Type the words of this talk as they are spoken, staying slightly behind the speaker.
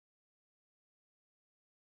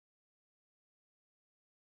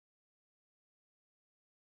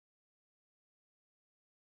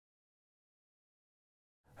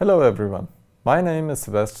Hello everyone, my name is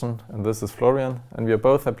Sebastian and this is Florian, and we are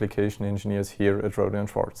both application engineers here at Rohde and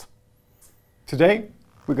Schwarz. Today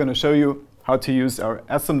we're going to show you how to use our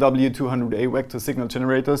SMW200A vector signal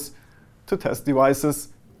generators to test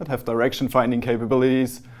devices that have direction finding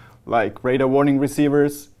capabilities like radar warning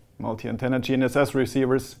receivers, multi-antenna GNSS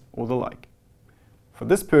receivers or the like. For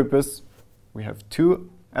this purpose we have two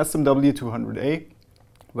SMW200A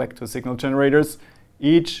vector signal generators,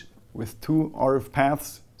 each with two RF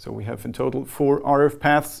paths. So we have in total 4 RF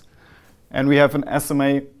paths, and we have an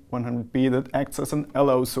SMA100B that acts as an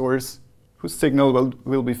LO source whose signal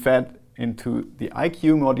will be fed into the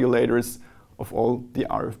IQ modulators of all the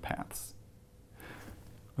RF paths.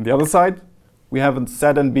 On the other side, we have a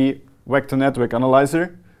ZNB vector network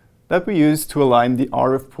analyzer that we use to align the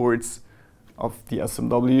RF ports of the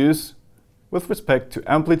SMWs with respect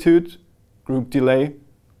to amplitude, group delay,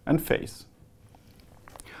 and phase.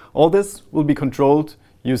 All this will be controlled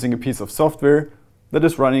using a piece of software that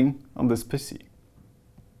is running on this PC.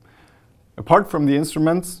 Apart from the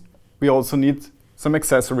instruments, we also need some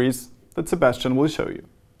accessories that Sebastian will show you.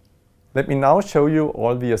 Let me now show you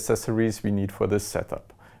all the accessories we need for this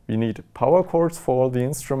setup. We need power cords for all the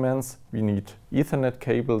instruments, we need Ethernet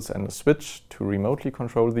cables and a switch to remotely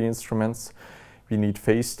control the instruments, we need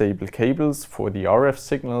phase-stable cables for the RF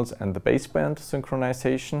signals and the baseband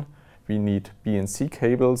synchronization, we need BNC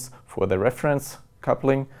cables for the reference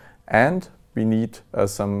coupling, and we need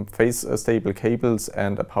some phase-stable cables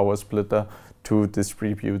and a power splitter to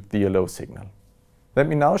distribute the LO signal. Let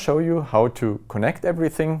me now show you how to connect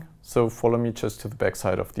everything, so follow me just to the back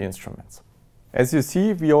side of the instruments. As you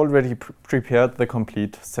see, we already prepared the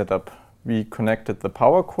complete setup. We connected the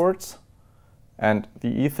power cords and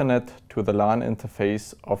the Ethernet to the LAN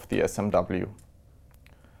interface of the SMW.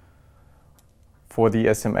 For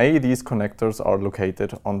the SMA, these connectors are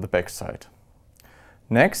located on the back side.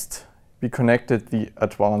 Next, we connected the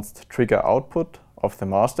advanced trigger output of the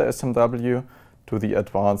master SMW to the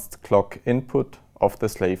advanced clock input of the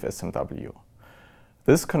slave SMW.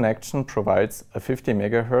 This connection provides a 50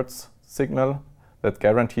 MHz signal that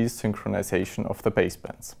guarantees synchronization of the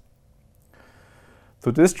basebands.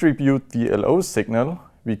 To distribute the LO signal,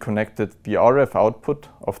 we connected the RF output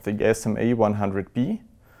of the SMA100B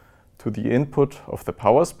to the input of the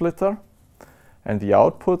power splitter and the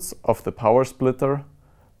outputs of the power splitter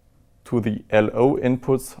to the LO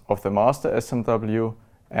inputs of the master SMW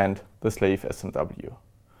and the slave SMW.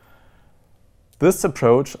 This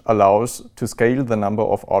approach allows to scale the number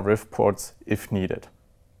of RF ports if needed.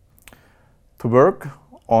 To work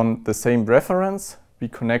on the same reference, we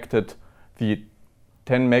connected the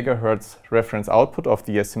 10 MHz reference output of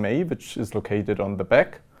the SMA, which is located on the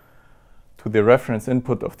back, to the reference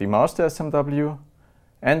input of the master SMW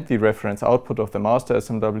and the reference output of the master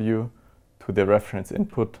SMW to the reference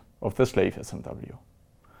input of the slave SMW.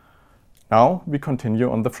 Now we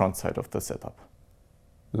continue on the front side of the setup.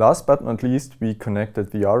 Last but not least, we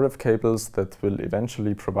connected the RF cables that will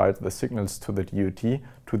eventually provide the signals to the DUT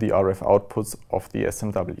to the RF outputs of the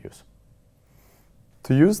SMWs.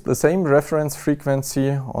 To use the same reference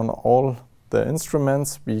frequency on all the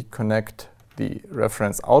instruments, we connect the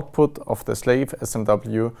reference output of the slave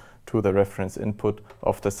SMW to the reference input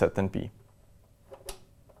of the ZNB.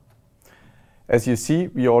 As you see,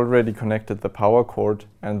 we already connected the power cord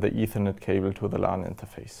and the Ethernet cable to the LAN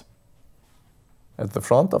interface. At the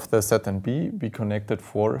front of the ZNB, we connected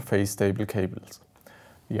 4 phase-stable cables.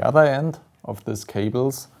 The other end of these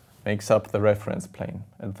cables makes up the reference plane.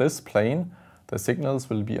 At this plane, the signals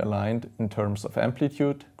will be aligned in terms of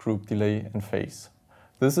amplitude, group delay, and phase.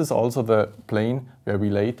 This is also the plane where we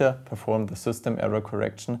later perform the system error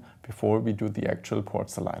correction before we do the actual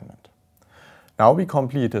ports alignment. Now we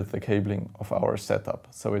completed the cabling of our setup,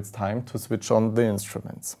 so it's time to switch on the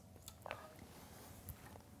instruments.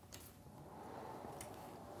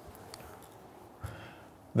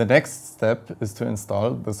 The next step is to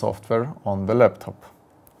install the software on the laptop.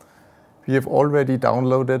 We have already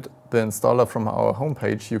downloaded the installer from our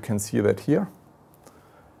homepage, you can see that here,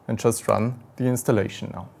 and just run the installation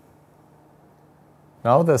now.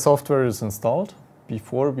 Now the software is installed.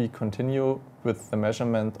 Before we continue with the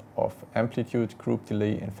measurement of amplitude, group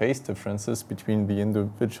delay and phase differences between the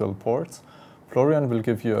individual ports, Florian will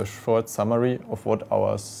give you a short summary of what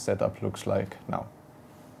our setup looks like now.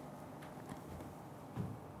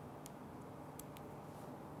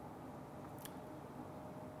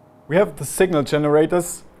 We have the signal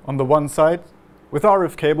generators on the one side with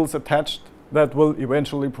RF cables attached that will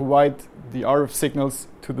eventually provide the RF signals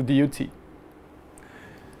to the DUT.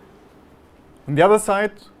 On the other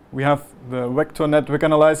side, we have the vector network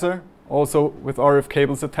analyzer, also with RF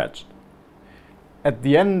cables attached. At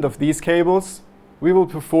the end of these cables, we will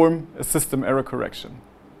perform a system error correction.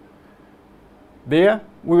 There,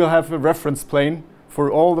 we will have a reference plane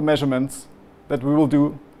for all the measurements that we will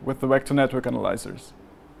do with the vector network analyzers.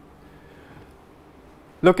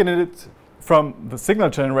 Looking at it from the signal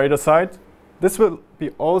generator side, this will be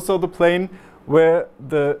also the plane where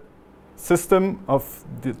the system of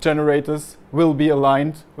the generators will be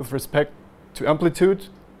aligned with respect to amplitude,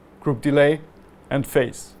 group delay, and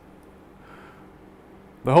phase.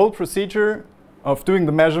 The whole procedure of doing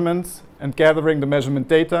the measurements and gathering the measurement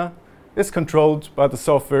data is controlled by the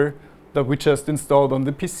software that we just installed on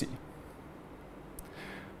the PC.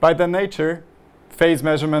 By their nature, phase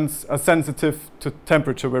measurements are sensitive to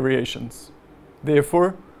temperature variations.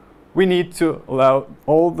 Therefore, we need to allow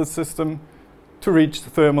all the system to reach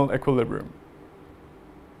thermal equilibrium.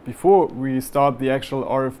 Before we start the actual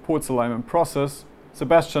RF ports alignment process,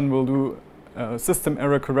 Sebastian will do a system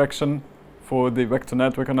error correction for the vector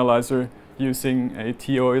network analyzer using a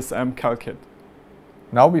TOSM cal kit.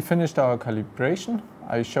 Now we finished our calibration.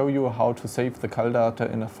 I show you how to save the cal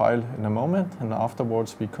data in a file in a moment, and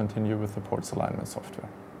afterwards we continue with the ports alignment software.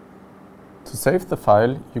 To save the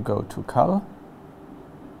file, you go to cal,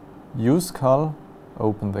 use cal,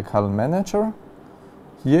 open the cal manager.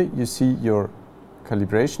 Here you see your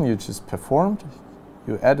calibration you just performed.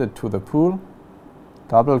 You add it to the pool,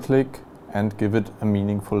 double click and give it a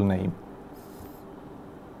meaningful name.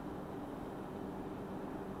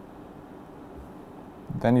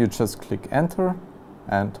 Then you just click enter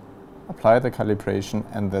and apply the calibration,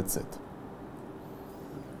 and that's it.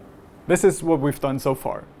 This is what we've done so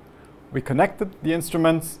far. We connected the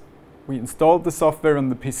instruments, we installed the software on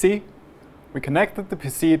the PC, we connected the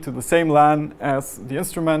PC to the same LAN as the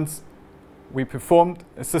instruments, we performed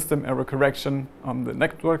a system error correction on the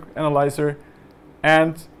network analyzer,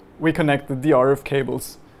 and we connected the RF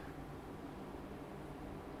cables.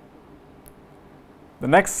 The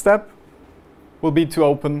next step will be to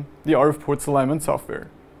open the RF ports alignment software.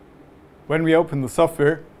 When we open the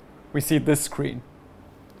software, we see this screen.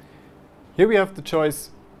 Here we have the choice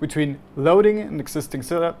between loading an existing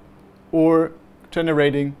setup or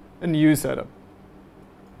generating a new setup.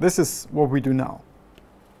 This is what we do now.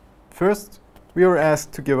 First, we are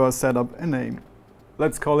asked to give our setup a name.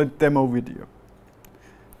 Let's call it demo video.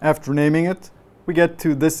 After naming it, we get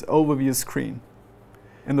to this overview screen.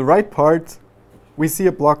 In the right part, we see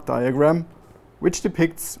a block diagram which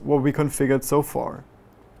depicts what we configured so far.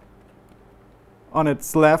 On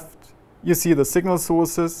its left, you see the signal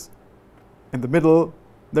sources. In the middle,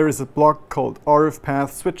 there is a block called RF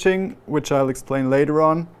path switching, which I'll explain later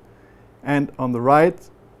on. And on the right,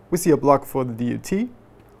 we see a block for the DUT,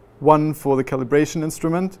 one for the calibration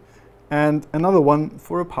instrument, and another one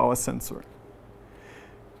for a power sensor.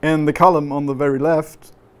 In the column on the very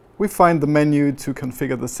left, we find the menu to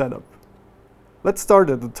configure the setup. Let's start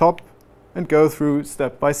at the top and go through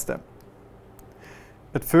step by step.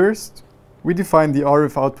 At first, we define the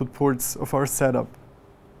RF output ports of our setup.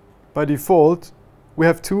 By default, we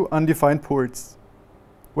have two undefined ports.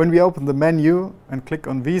 When we open the menu and click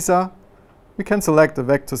on Visa, we can select a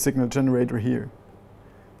vector signal generator here.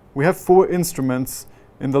 We have 4 instruments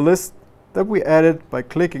in the list that we added by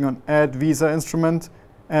clicking on Add Visa Instrument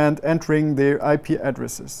and entering their IP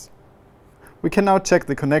addresses. We can now check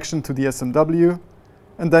the connection to the SMW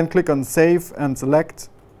and then click on Save and Select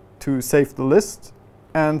to save the list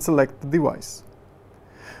and select the device.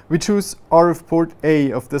 We choose RF port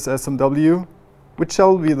A of this SMW, which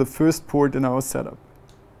shall be the first port in our setup.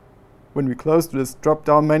 When we close this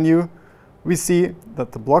drop-down menu, we see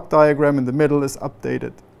that the block diagram in the middle is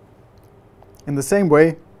updated. In the same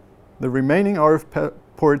way, the remaining RF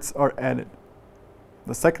ports are added.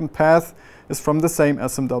 The second path is from the same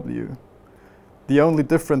SMW. The only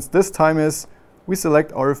difference this time is we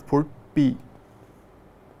select RF port B.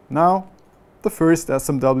 Now, the first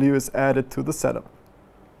SMW is added to the setup.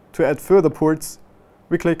 To add further ports,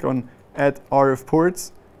 we click on Add RF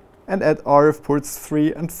ports and add RF ports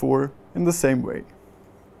 3 and 4 in the same way.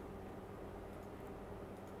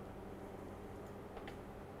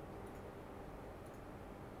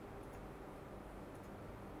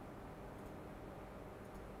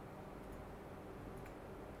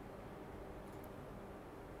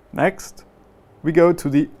 Next, we go to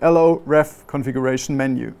the LO Ref configuration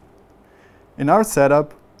menu. In our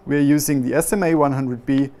setup, we are using the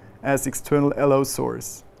SMA200B as external LO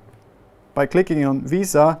source. By clicking on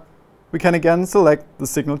Visa, we can again select the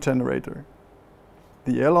signal generator.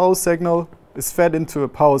 The LO signal is fed into a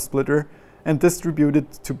power splitter and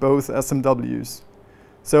distributed to both SMWs.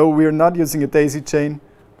 So we are not using a daisy chain,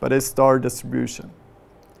 but a star distribution.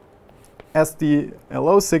 As the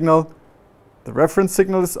LO signal The reference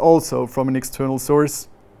signal is also from an external source,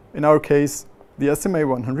 in our case, the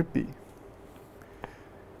SMA200B.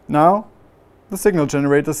 Now, the signal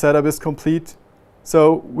generator setup is complete,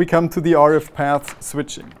 so we come to the RF path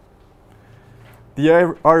switching. The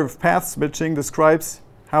RF path switching describes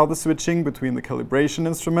how the switching between the calibration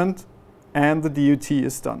instrument and the DUT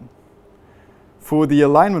is done. For the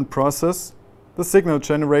alignment process, the signal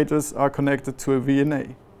generators are connected to a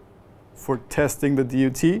VNA. For testing the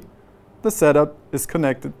DUT, the setup is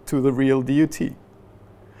connected to the real DUT.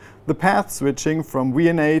 The path switching from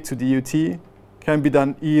VNA to DUT can be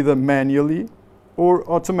done either manually or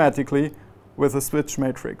automatically with a switch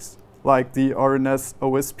matrix, like the R&S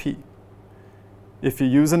OSP. If you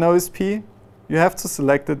use an OSP, you have to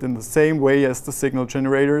select it in the same way as the signal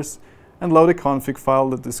generators and load a config file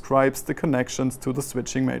that describes the connections to the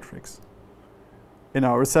switching matrix. In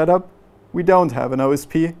our setup, we don't have an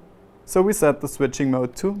OSP, so we set the switching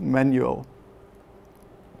mode to manual.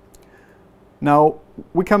 Now,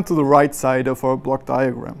 we come to the right side of our block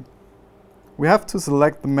diagram. We have to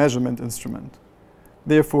select the measurement instrument.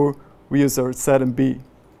 Therefore, we use our ZMB.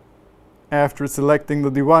 After selecting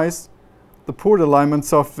the device, the port alignment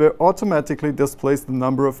software automatically displays the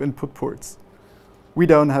number of input ports. We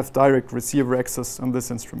don't have direct receiver access on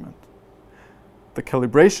this instrument. The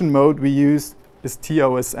calibration mode we use is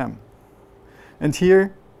TOSM. And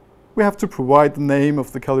here, we have to provide the name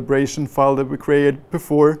of the calibration file that we created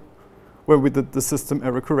before when we did the system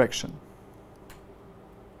error correction.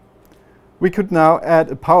 We could now add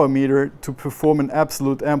a power meter to perform an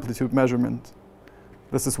absolute amplitude measurement.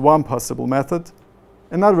 This is one possible method.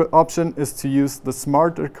 Another option is to use the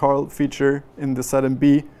Smart RFPAL feature in the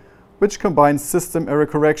ZMB, which combines system error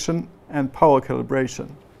correction and power calibration.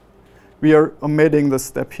 We are omitting this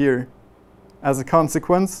step here. As a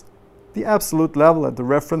consequence, the absolute level at the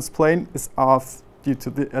reference plane is off due to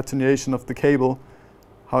the attenuation of the cable.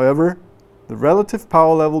 However, the relative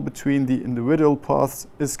power level between the individual paths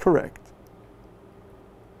is correct.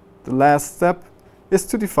 The last step is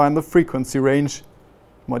to define the frequency range,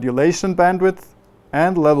 modulation bandwidth,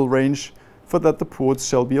 and level range for that the ports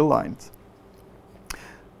shall be aligned.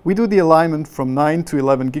 We do the alignment from 9 to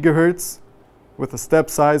 11 GHz with a step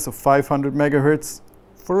size of 500 MHz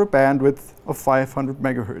for a bandwidth of 500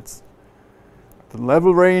 MHz. The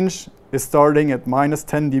level range is starting at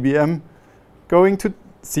 -10 dBm, going to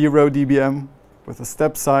 0 dBm with a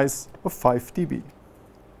step size of 5 dB.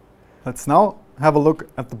 Let's now have a look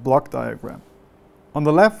at the block diagram. On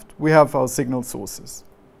the left, we have our signal sources.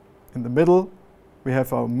 In the middle, we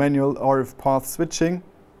have our manual RF path switching,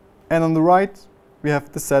 and on the right, we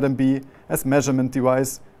have the ZMB as measurement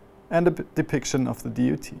device and a depiction of the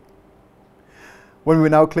DUT. When we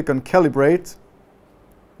now click on Calibrate,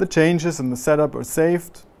 the changes in the setup are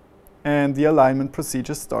saved and the alignment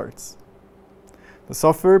procedure starts. The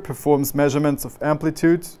software performs measurements of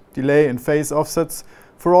amplitude, delay and phase offsets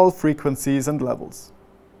for all frequencies and levels.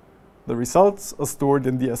 The results are stored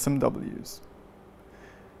in the SMWs.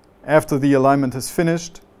 After the alignment is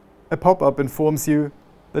finished, a pop-up informs you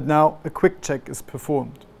that now a quick check is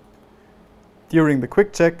performed. During the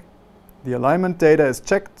quick check, the alignment data is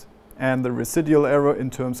checked and the residual error in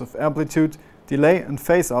terms of amplitude, delay and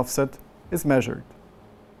phase offset is measured.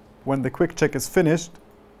 When the quick check is finished,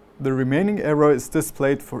 the remaining error is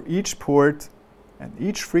displayed for each port and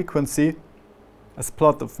each frequency as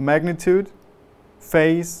plot of magnitude,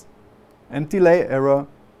 phase and delay error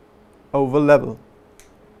over level.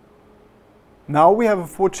 Now we have a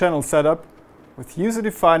 4-channel setup with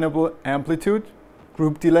user-definable amplitude,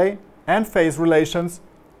 group delay and phase relations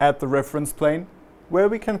at the reference plane where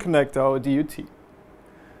we can connect our DUT.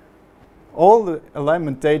 All the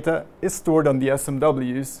alignment data is stored on the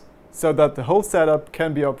SMWs so that the whole setup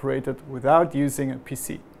can be operated without using a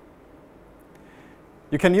PC.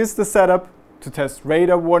 You can use the setup to test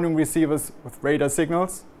radar warning receivers with radar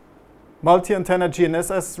signals, multi-antenna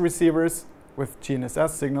GNSS receivers with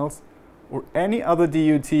GNSS signals, or any other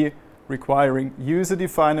DUT requiring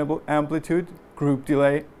user-definable amplitude, group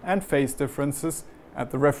delay, and phase differences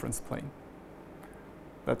at the reference plane.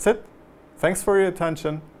 That's it. Thanks for your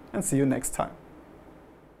attention and see you next time.